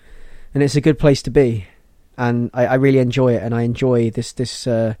know, and it's a good place to be. And I really enjoy it, and I enjoy this.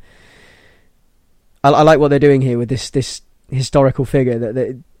 I like what they're doing here with this historical figure.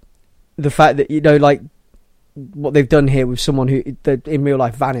 That the fact that, you know, like what they've done here with someone who that in real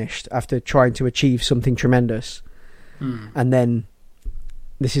life vanished after trying to achieve something tremendous, and then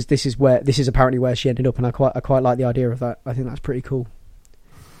this is apparently where she ended up, and I quite like the idea of that. I think that's pretty cool.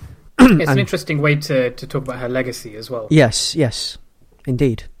 It's an interesting way to talk about her legacy as well. Yes,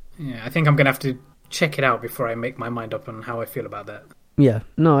 indeed. Yeah, I think I'm gonna have to check it out before I make my mind up on how I feel about that. Yeah,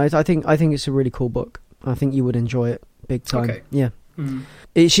 no, I think it's a really cool book. I think you would enjoy it big time. Okay. Yeah,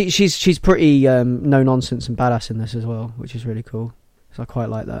 she's pretty no nonsense and badass in this as well, which is really cool. So I quite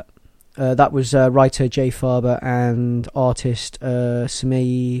like that. That was writer Jay Farber and artist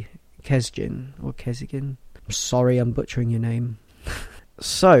Samei Kezigin. I'm sorry, I'm butchering your name.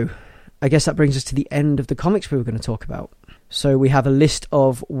 So, I guess that brings us to the end of the comics we were going to talk about. So we have a list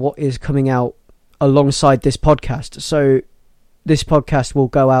of what is coming out alongside this podcast. So this podcast will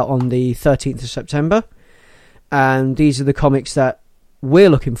go out on the 13th of September, and these are the comics that we're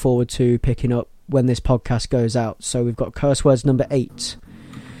looking forward to picking up when this podcast goes out. So we've got Curse Words number 8,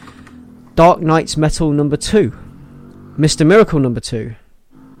 Dark Knight's Metal number 2, Mr. Miracle number 2,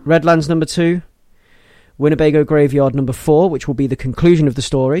 Redlands number 2, Winnebago Graveyard number 4, which will be the conclusion of the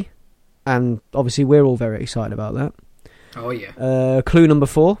story, and obviously we're all very excited about that. Oh yeah. Clue number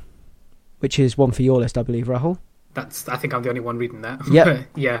 4, which is one for your list, I believe, Rahul. I think I'm the only one reading that. Yep.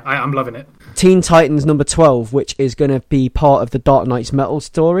 Yeah, I'm loving it. Teen Titans number 12, which is going to be part of the Dark Knight's Metal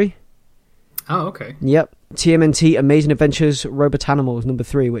story. Oh, okay. Yep. TMNT Amazing Adventures Robotanimals number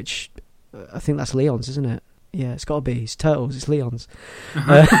 3, which I think that's Leon's, isn't it? Yeah, it's got to be. It's Turtles, it's Leon's.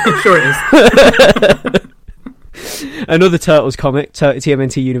 Sure it is. Another Turtles comic,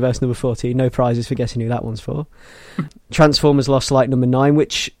 TMNT Universe number 14. No prizes for guessing who that one's for. Transformers Lost Light number 9,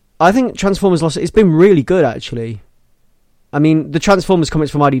 which I think Transformers Lost... It's been really good, actually. I mean, the Transformers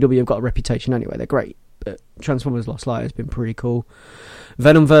comics from IDW have got a reputation anyway. They're great. But Transformers Lost Light has been pretty cool.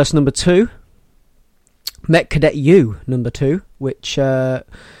 Venomverse number 2. Mech Cadet U number 2, which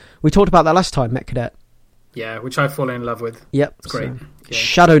we talked about that last time, Mech Cadet. Yeah, which I've fallen in love with. Yep. It's great. So, yeah.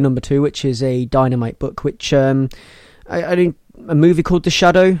 Shadow number 2, which is a Dynamite book, which I think a movie called The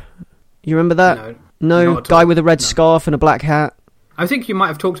Shadow. You remember that? No, guy with a red scarf and a black hat. I think you might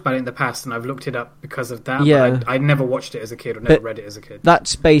have talked about it in the past, and I've looked it up because of that. Yeah. But I never watched it as a kid or never read it as a kid.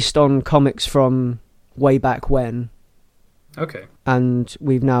 That's based on comics from way back when. Okay. And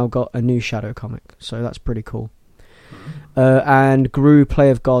we've now got a new Shadow comic, so that's pretty cool. And Gru Play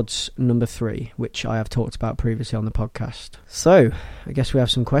of Gods number 3, which I have talked about previously on the podcast. So, I guess we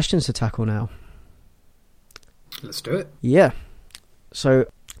have some questions to tackle now. Let's do it. Yeah. So,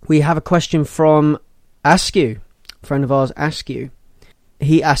 we have a question from Askew, friend of ours, Askew.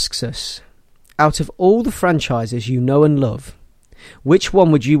 He asks us, out of all the franchises you know and love, which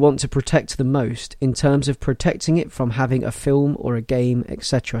one would you want to protect the most in terms of protecting it from having a film or a game,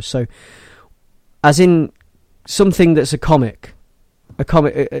 etc.? So, as in something that's a comic,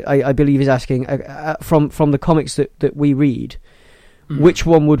 I believe is asking, from the comics that we read, which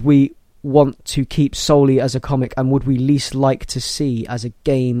one would we want to keep solely as a comic and would we least like to see as a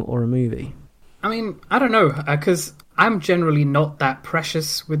game or a movie? I mean, I don't know, because I'm generally not that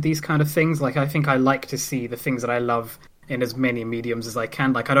precious with these kind of things. Like, I think I like to see the things that I love in as many mediums as I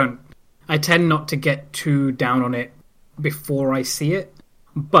can. Like, I tend not to get too down on it before I see it,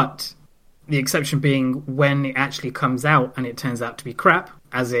 but the exception being when it actually comes out and it turns out to be crap,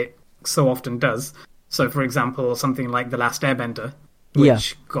 as it so often does. So, for example, something like The Last Airbender,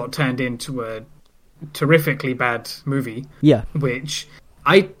 which got turned into a terrifically bad movie. Yeah. Which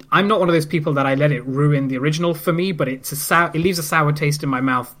I'm not one of those people that I let it ruin the original for me, but it leaves a sour taste in my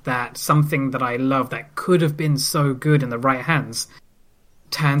mouth that something that I love that could have been so good in the right hands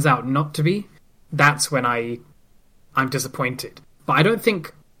turns out not to be. That's when I'm disappointed. But I don't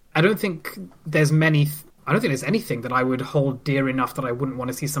think there's anything that I would hold dear enough that I wouldn't want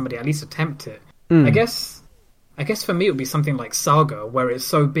to see somebody at least attempt it. I guess for me it would be something like Saga, where it's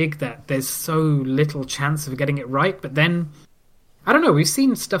so big that there's so little chance of getting it right, but then I don't know, we've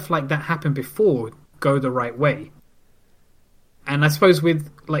seen stuff like that happen before go the right way. And I suppose with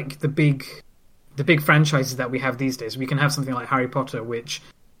like the big franchises that we have these days, we can have something like Harry Potter, which,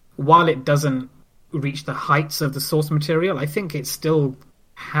 while it doesn't reach the heights of the source material, I think it still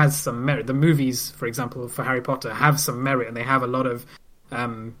has some merit. The movies, for example, for Harry Potter have some merit, and they have a lot of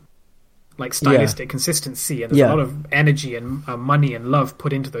like stylistic consistency, and there's a lot of energy and money and love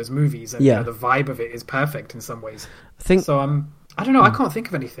put into those movies, and you know, the vibe of it is perfect in some ways. I think so. I don't know. I can't think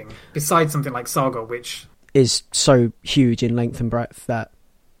of anything besides something like Saga, which is so huge in length and breadth that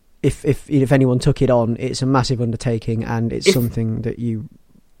if anyone took it on, it's a massive undertaking, and it's something that you'd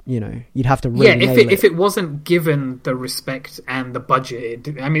have to really if it wasn't given the respect and the budget,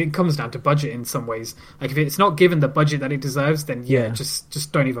 it comes down to budget in some ways. Like, if it's not given the budget that it deserves, then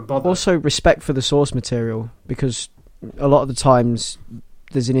just don't even bother. Also, respect for the source material, because a lot of the times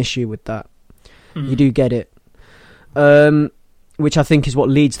there's an issue with that. You do get it, which I think is what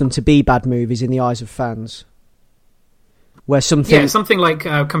leads them to be bad movies in the eyes of fans. Where something like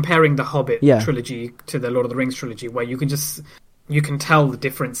comparing the Hobbit trilogy to the Lord of the Rings trilogy, where you can tell the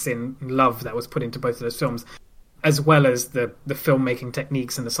difference in love that was put into both of those films, as well as the filmmaking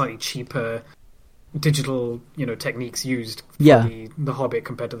techniques and the slightly cheaper digital techniques used for the Hobbit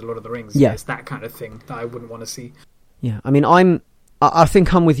compared to the Lord of the Rings. It's that kind of thing that I wouldn't want to see. I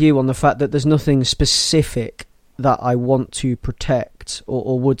think I'm with you on the fact that there's nothing specific that I want to protect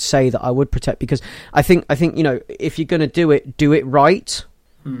or would say that I would protect, because I think if you're going to do it right.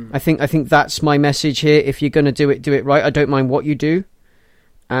 I think that's my message here. If you're going to do it right. I don't mind what you do,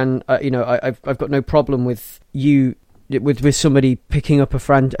 and I've got no problem with you with somebody picking up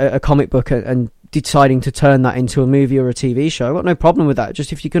a comic book and deciding to turn that into a movie or a TV show. I've got no problem with that.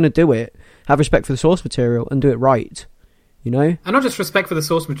 Just if you're going to do it, have respect for the source material and do it right. And not just respect for the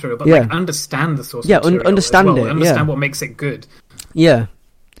source material, but understand the source material. Understand as well. it. Understand what makes it good. Yeah.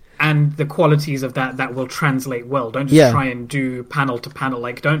 And the qualities of that will translate well. Don't just try and do panel to panel.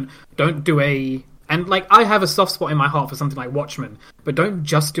 Like, don't do and like, I have a soft spot in my heart for something like Watchmen, but don't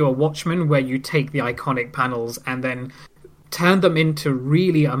just do a Watchmen where you take the iconic panels and then turn them into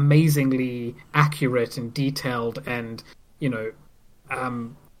really amazingly accurate and detailed and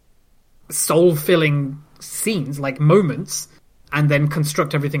soul-filling scenes, like moments, and then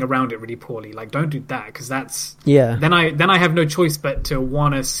construct everything around it really poorly. Like, don't do that, because that's yeah. Then I have no choice but to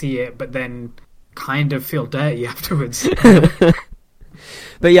want to see it, but then kind of feel dirty afterwards.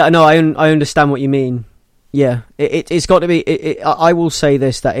 But yeah, no, I understand what you mean. Yeah, it's got to be. I will say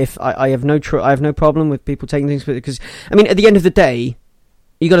this, that if I have no problem with people taking things, because I mean, at the end of the day,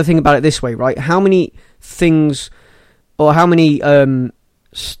 you got to think about it this way, right? How many things, or how many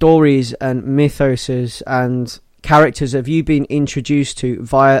stories and mythoses and characters have you been introduced to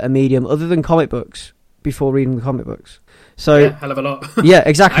via a medium other than comic books before reading the comic books? So yeah, hell of a lot. Yeah,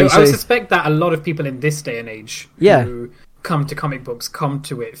 exactly. I would suspect that a lot of people in this day and age who come to comic books come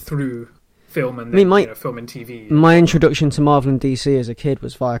to it through film and then, film and TV. My introduction to Marvel and DC as a kid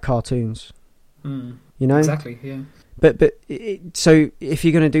was via cartoons. You know, exactly. Yeah. But so if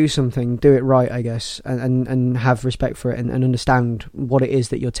you're going to do something, do it right, I guess, and have respect for it and understand what it is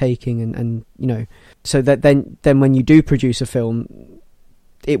that you're taking, and you know, so that then when you do produce a film,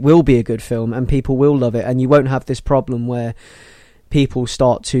 it will be a good film and people will love it, and you won't have this problem where people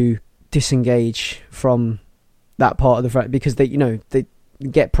start to disengage from that part of the front because they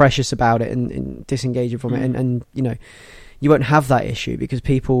get precious about it and disengage from it, and you know, you won't have that issue because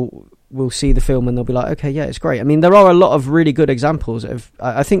people will see the film and they'll be like, okay, yeah, it's great. I mean, there are a lot of really good examples of.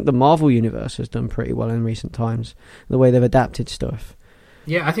 I think the Marvel universe has done pretty well in recent times, the way they've adapted stuff.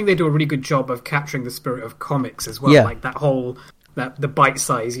 Yeah, I think they do a really good job of capturing the spirit of comics as well. Yeah. Like the bite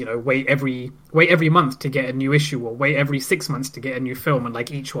size, you know, wait every month to get a new issue, or wait every 6 months to get a new film, and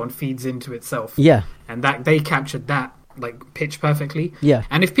like each one feeds into itself. Yeah, and that they captured that like pitch perfectly. Yeah,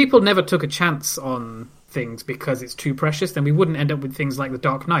 and if people never took a chance on things because it's too precious, then we wouldn't end up with things like The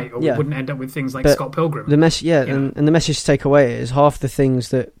Dark Knight, or we wouldn't end up with things like Scott Pilgrim. The and the message to take away is half the things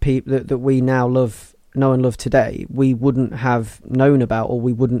that that we now know and love today, we wouldn't have known about, or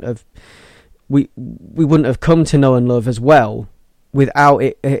we wouldn't have come to know and love as well without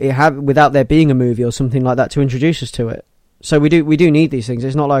without there being a movie or something like that to introduce us to it. So we do need these things.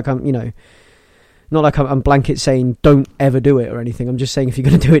 It's not like I'm blanket saying don't ever do it or anything. I'm just saying if you're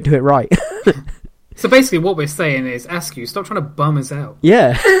going to do it right. So basically what we're saying is, Askew, stop trying to bum us out.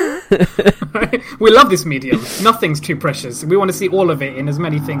 Yeah. We love this medium. Nothing's too precious. We want to see all of it in as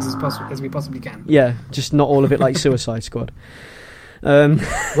many things as we possibly can. Yeah, just not all of it like Suicide Squad.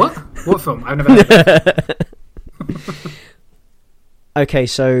 What? What film? I've never heard of that. Okay,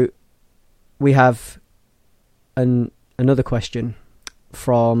 so we have another question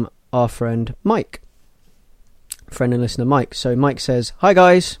from our friend Mike. Friend and listener Mike. So Mike says, "Hi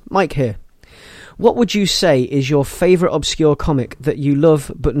guys, Mike here. What would you say is your favourite obscure comic that you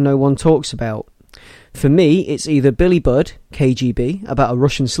love but no one talks about? For me, it's either Billy Budd, KGB, about a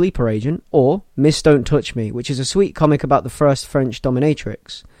Russian sleeper agent, or Miss Don't Touch Me, which is a sweet comic about the first French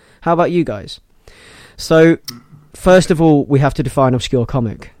dominatrix. How about you guys?" So, first of all, we have to define obscure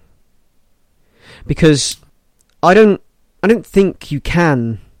comic. Because I don't think you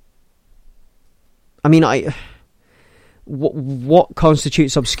can. I mean, what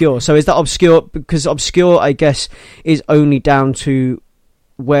constitutes obscure? So is that obscure? Because obscure, I guess, is only down to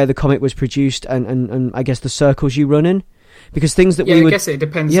where the comic was produced and I guess the circles you run in. Because things that I guess it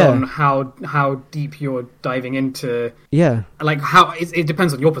depends on how deep you're diving into. Yeah, like how it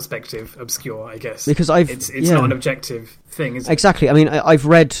depends on your perspective. Obscure, I guess, because it's not an objective thing, is it? Exactly. I mean, I've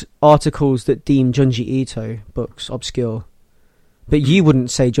read articles that deem Junji Ito books obscure. But you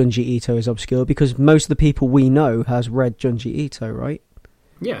wouldn't say Junji Ito is obscure because most of the people we know has read Junji Ito, right?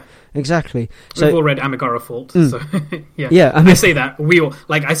 Yeah, exactly. So we've all read Amigara Fault. So yeah, yeah. I say that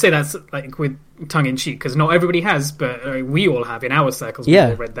I say that's like with tongue in cheek because not everybody has, but we all have in our circles. We've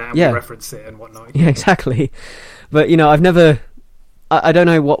all read that and we reference it and whatnot. Yeah, exactly. But you know, I've never. I don't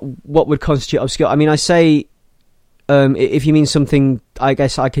know what would constitute obscure. I mean, I say. If you mean something, I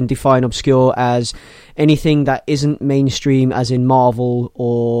guess I can define obscure as anything that isn't mainstream, as in Marvel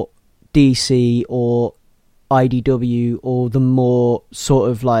or DC or IDW or the more sort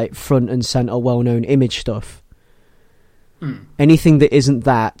of like front and center well-known Image stuff. Anything that isn't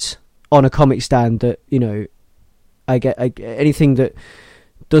that on a comic stand that, you know, I get anything that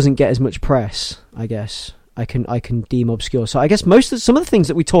doesn't get as much press, I guess I can deem obscure. So I guess some of the things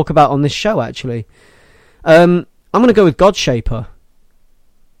that we talk about on this show actually. I'm going to go with Godshaper.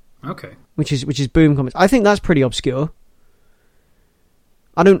 Okay. Which is Boom Comics. I think that's pretty obscure.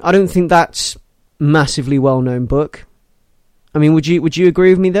 I don't think that's massively well-known book. I mean, would you agree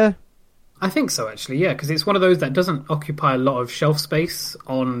with me there? I think so, actually, yeah, because it's one of those that doesn't occupy a lot of shelf space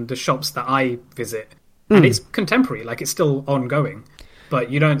on the shops that I visit. And it's contemporary, like it's still ongoing. but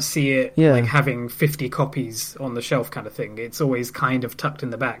you don't see it Yeah. like having 50 copies on the shelf kind of thing. It's always kind of tucked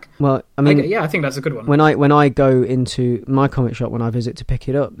in the back. Well, I mean, I think that's a good one. When I go into my comic shop when I visit to pick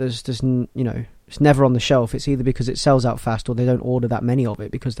it up, there's it's never on the shelf. It's either because it sells out fast or they don't order that many of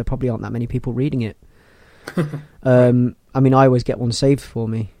it because there probably aren't that many people reading it. I mean, I always get one saved for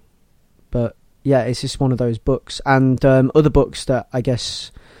me, but yeah, it's just one of those books. And other books that I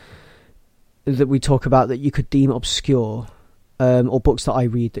guess that we talk about that you could deem obscure, or books that I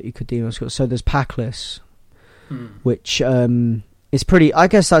read that you could deem obscure. So there's Packless, which is pretty. I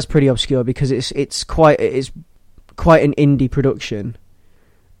guess that's pretty obscure because it's quite an indie production.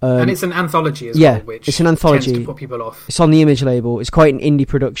 And it's an anthology as well, which it's an anthology. Tends to put people off. It's on the Image label. It's quite an indie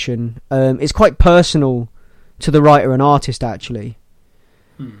production. It's quite personal to the writer and artist, actually.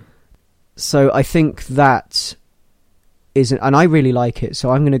 So I think that isn't, and I really like it.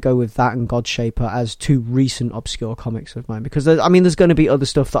 So I'm going to go with that and Godshaper as two recent obscure comics of mine because there's going to be other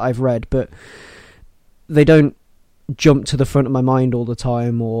stuff that I've read, but they don't jump to the front of my mind all the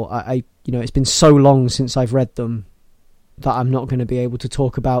time, or I it's been so long since I've read them that I'm not going to be able to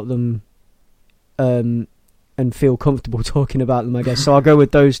talk about them and feel comfortable talking about them, I guess. So I'll go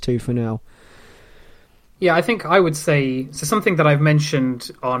with those two for now. Yeah, I think I would say, so something that I've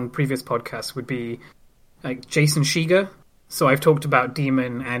mentioned on previous podcasts would be like Jason Shiga. So I've talked about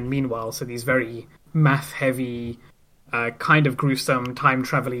Demon and Meanwhile, so these very math-heavy, kind of gruesome,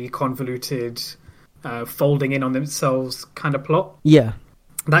 time-travel-y, convoluted, folding in on themselves kind of plot. Yeah.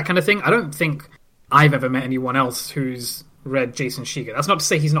 That kind of thing. I don't think I've ever met anyone else who's read Jason Shiga. That's not to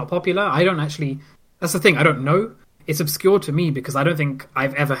say he's not popular. That's the thing, I don't know. It's obscure to me because I don't think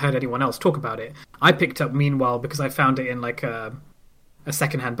I've ever heard anyone else talk about it. I picked up Meanwhile because I found it in like a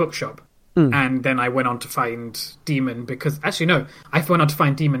secondhand bookshop. And then I went on to find Demon because... Actually, no. I went on to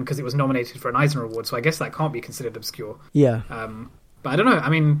find Demon because it was nominated for an Eisner Award, so I guess that can't be considered obscure. Yeah. But I don't know. I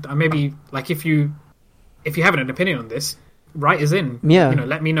mean, maybe, like, if you have an opinion on this, write us in. Yeah.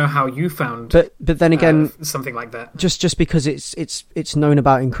 Let me know how you found... But then again... something like that. Just because it's known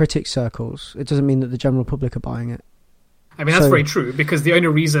about in critic circles, it doesn't mean that the general public are buying it. I mean, that's very true, because the only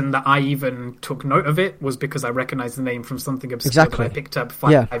reason that I even took note of it was because I recognised the name from something obscure that I picked up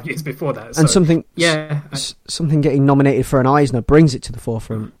five years before that. So, and something getting nominated for an Eisner brings it to the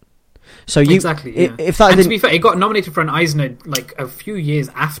forefront. So exactly, yeah. If that and to be fair, it got nominated for an Eisner like a few years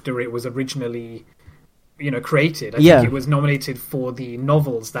after it was originally, created. I think it was nominated for the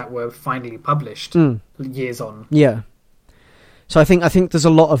novels that were finally published years on. Yeah. So I think there's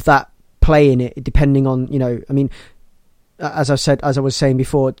a lot of that play in it, depending on I mean. As I was saying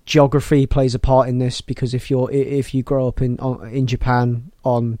before, geography plays a part in this because if you grow up in Japan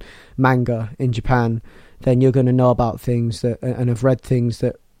on manga in Japan, then you're going to know about things and have read things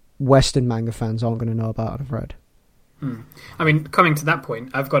that Western manga fans aren't going to know about and have read. I mean, coming to that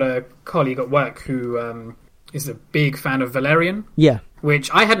point, I've got a colleague at work who is a big fan of Valerian. Yeah, which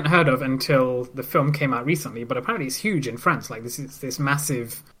I hadn't heard of until the film came out recently, but apparently it's huge in France. Like this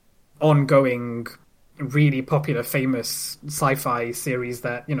massive, ongoing, really popular, famous sci-fi series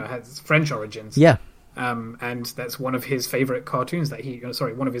that has French origins. Yeah, and that's one of his favorite cartoons that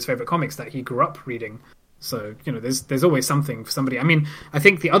one of his favorite comics that he grew up reading. So there's always something for somebody. I mean, I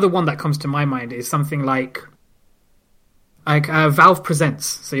think the other one that comes to my mind is something like Valve Presents.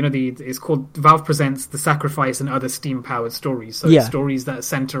 So it's called Valve Presents: The Sacrifice and Other Steam-Powered Stories. So it's stories that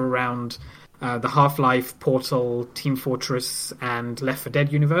center around the Half-Life, Portal, Team Fortress, and Left 4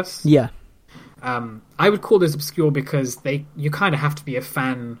 Dead universe. Yeah. I would call those obscure because you kind of have to be a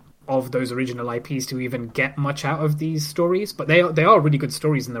fan of those original IPs to even get much out of these stories, but they are really good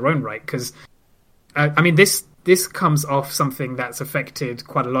stories in their own right. Because I mean, this comes off something that's affected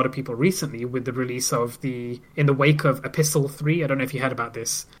quite a lot of people recently with the release of in the wake of Epistle 3. I don't know if you heard about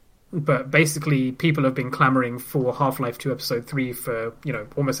this, but basically people have been clamoring for Half-Life 2 Episode 3 for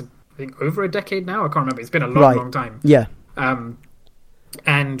almost I think over a decade now. I can't remember. It's been a long time. Yeah.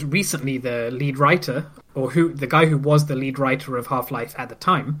 And recently, the lead writer, the guy who was the lead writer of Half-Life at the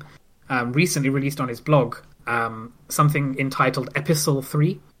time, recently released on his blog something entitled Epistle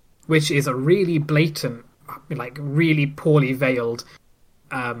 3, which is a really blatant, like really poorly veiled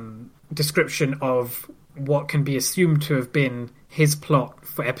description of what can be assumed to have been his plot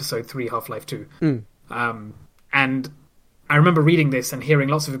for Episode 3, Half-Life 2. And I remember reading this and hearing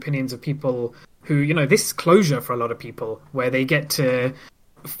lots of opinions of people who, this is closure for a lot of people, where they get to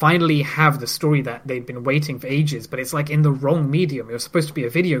finally have the story that they've been waiting for ages, but it's like in the wrong medium. It was supposed to be a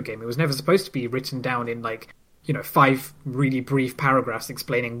video game. It was never supposed to be written down in 5 really brief paragraphs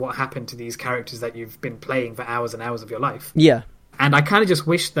explaining what happened to these characters that you've been playing for hours and hours of your life. Yeah. And I kind of just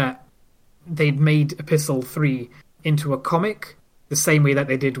wish that they'd made Epistle 3 into a comic the same way that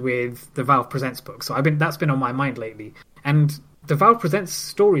they did with the Valve Presents book. So that's been on my mind lately. And the Valve Presents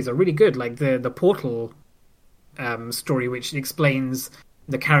stories are really good, like the Portal story, which explains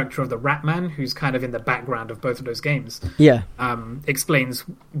the character of the Ratman, who's kind of in the background of both of those games. Yeah. Explains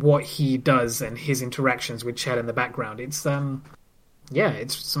what he does and his interactions with Chell in the background. It's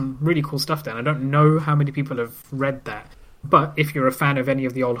it's some really cool stuff there. And I don't know how many people have read that. But if you're a fan of any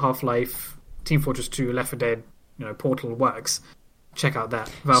of the old Half-Life, Team Fortress 2, Left 4 Dead, Portal works, check out that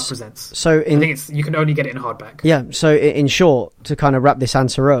Valve Presents. So I think you can only get it in hardback. Yeah. So in short, to kind of wrap this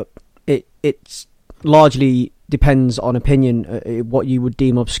answer up, it's largely depends on opinion, what you would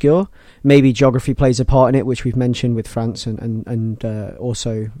deem obscure. Maybe geography plays a part in it, which we've mentioned with France and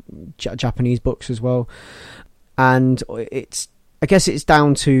also Japanese books as well. And I guess it's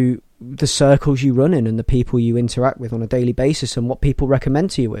down to the circles you run in and the people you interact with on a daily basis and what people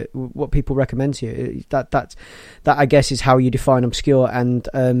recommend to you. That I guess is how you define obscure. And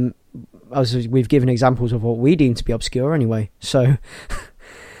we've given examples of what we deem to be obscure anyway. So.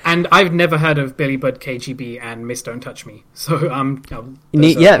 And I've never heard of Billy Budd KGB and Miss Don't Touch Me. So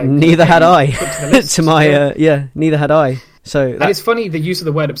neither had I. Neither had I. So and it's funny the use of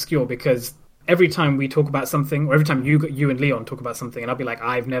the word obscure, because every time we talk about something, or every time you and Leon talk about something, and I'll be like,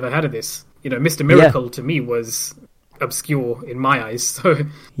 I've never heard of this. Mr. Miracle to me was obscure in my eyes. So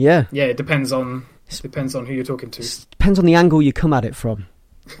it depends on who you're talking to. Depends on the angle you come at it from.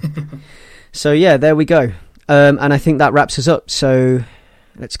 So there we go. And I think that wraps us up. So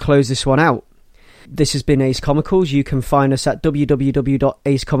let's close this one out. This has been Ace Comicals. You can find us at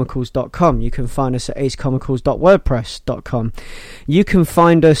www.acecomicals.com. You can find us at acecomicals.wordpress.com. You can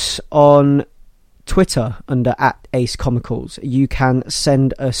find us on Twitter under @acecomicals. You can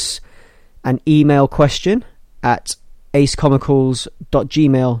send us an email question at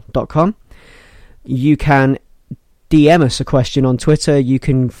acecomicals.gmail.com. You can DM us a question on Twitter. You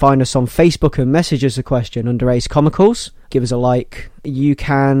can find us on Facebook and message us a question under Ace Comicals. Give us a like. You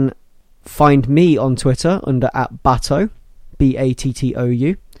can find me on Twitter under @Battou,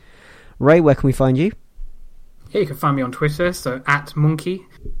 BATTOU. Ray, where can we find you? Yeah, you can find me on Twitter, so @Monkey.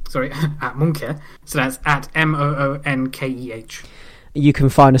 Sorry, @Monkey. So that's @MOONKEH. You can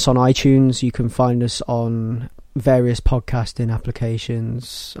find us on iTunes. You can find us on various podcasting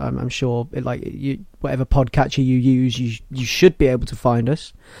applications. I'm sure, whatever podcatcher you use, you should be able to find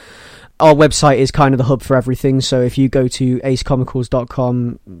us. Our website is kind of the hub for everything. So if you go to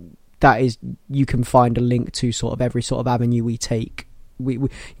acecomicals.com, you can find a link to sort of every sort of avenue we take. You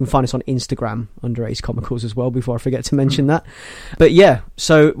can find us on Instagram under Ace Comicals as well, before I forget to mention that. But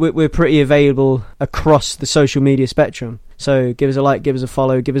so we're pretty available across the social media spectrum. So give us a like, give us a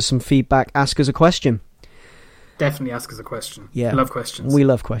follow, give us some feedback, ask us a question. Definitely ask us a question. Yeah. Love questions. We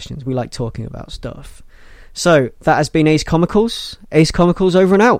love questions. We like talking about stuff. So that has been Ace Comicals. Ace Comicals over and out.